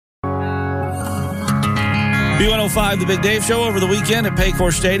B105, The Big Dave Show, over the weekend at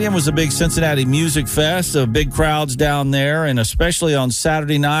Paycor Stadium was a big Cincinnati Music Fest. Big crowds down there, and especially on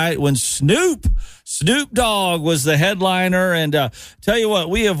Saturday night when Snoop Dogg was the headliner. And tell you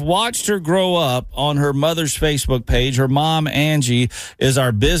what, we have watched her grow up on her mother's Facebook page. Her mom, Angie, is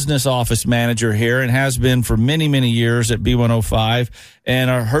our business office manager here and has been for many, many years at B105.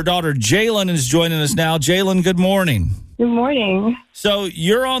 And her daughter, Jalen, is joining us now. Jalen, good morning. Good morning. So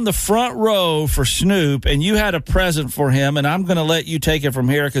you're on the front row for Snoop, and you had a present for him, and I'm going to let you take it from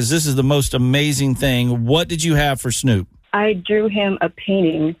here because this is the most amazing thing. What did you have for Snoop? I drew him a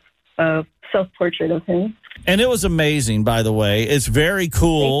painting, a self-portrait of him. And it was amazing, by the way. It's very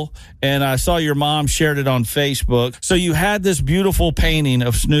cool, and I saw your mom shared it on Facebook. So you had this beautiful painting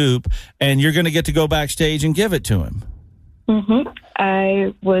of Snoop, and you're going to get to go backstage and give it to him. Mm-hmm.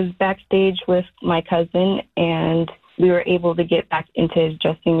 I was backstage with my cousin, and we were able to get back into his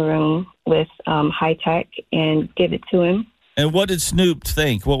dressing room with high tech and give it to him. And what did Snoop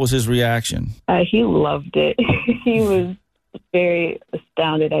think? What was his reaction? He loved it. He was very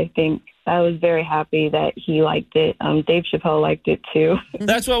astounded, I think. I was very happy that he liked it. Dave Chappelle liked it, too.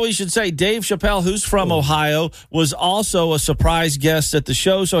 That's what we should say. Dave Chappelle, who's from Ohio, was also a surprise guest at the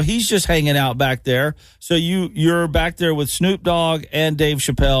show, so he's just hanging out back there. So you're back there with Snoop Dogg and Dave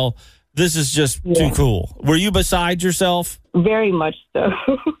Chappelle. This is just too cool. Were you beside yourself? Very much so.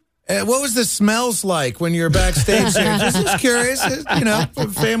 What was the smells like when you were backstage there? Just curious, a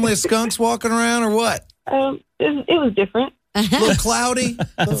family of skunks walking around or what? It was different. A little cloudy,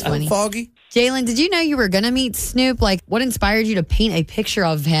 a little foggy. Jalen, did you know you were going to meet Snoop? Like, what inspired you to paint a picture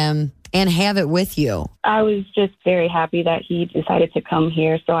of him and have it with you? I was just very happy that he decided to come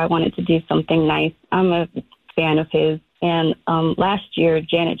here, so I wanted to do something nice. I'm a fan of his. And last year,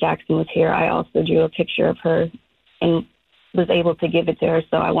 Janet Jackson was here. I also drew a picture of her and was able to give it to her,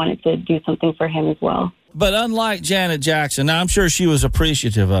 so I wanted to do something for him as well. But unlike Janet Jackson, now I'm sure she was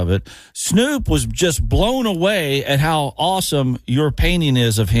appreciative of it, Snoop was just blown away at how awesome your painting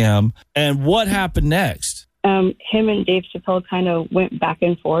is of him. And what happened next? Him and Dave Chappelle kind of went back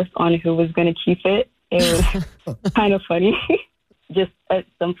and forth on who was going to keep it. It was kind of funny. Just at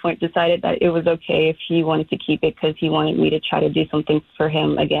some point decided that it was okay if he wanted to keep it because he wanted me to try to do something for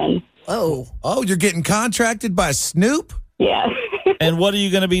him again. Oh, you're getting contracted by Snoop? Yeah. And what are you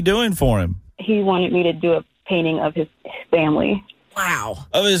going to be doing for him? He wanted me to do a painting of his family. Wow.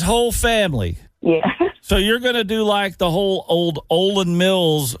 Of his whole family? Yeah. So you're going to do like the whole old Olin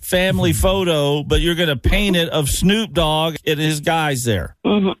Mills family photo, but you're going to paint it of Snoop Dogg and his guys there.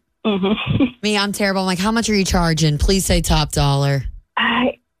 Mm-hmm. Mm-hmm. Me, I'm terrible. I'm like, how much are you charging? Please say top dollar.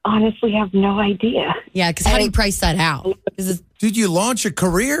 I honestly have no idea. Yeah, because how do you price that out? Did you launch a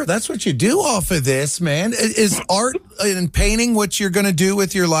career? That's what you do off of this, man. Is art and painting what you're going to do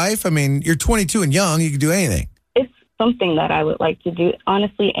with your life? I mean, you're 22 and young. You can do anything. It's something that I would like to do.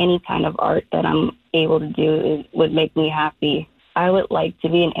 Honestly, any kind of art that I'm able to do would make me happy. I would like to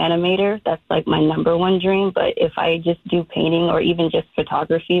be an animator. That's like my number one dream. But if I just do painting or even just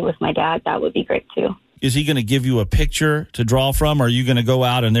photography with my dad, that would be great too. Is he going to give you a picture to draw from, or are you going to go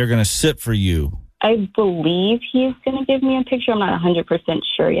out and they're going to sit for you? I believe he's going to give me a picture. I'm not 100%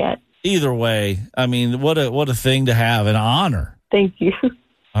 sure yet. Either way, I mean, what a thing to have, an honor. Thank you.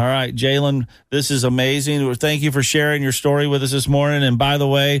 All right, Jalen, this is amazing. Thank you for sharing your story with us this morning. And by the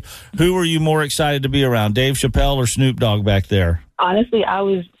way, who were you more excited to be around, Dave Chappelle or Snoop Dogg back there? Honestly, I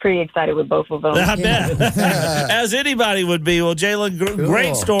was pretty excited with both of them. I bet. As anybody would be. Well, Jalen,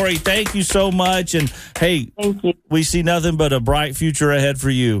 great story. Thank you so much. And, hey, thank you. We see nothing but a bright future ahead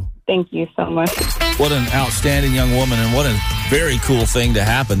for you. Thank you so much. What an outstanding young woman, and what a very cool thing to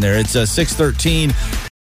happen there. It's 6:13.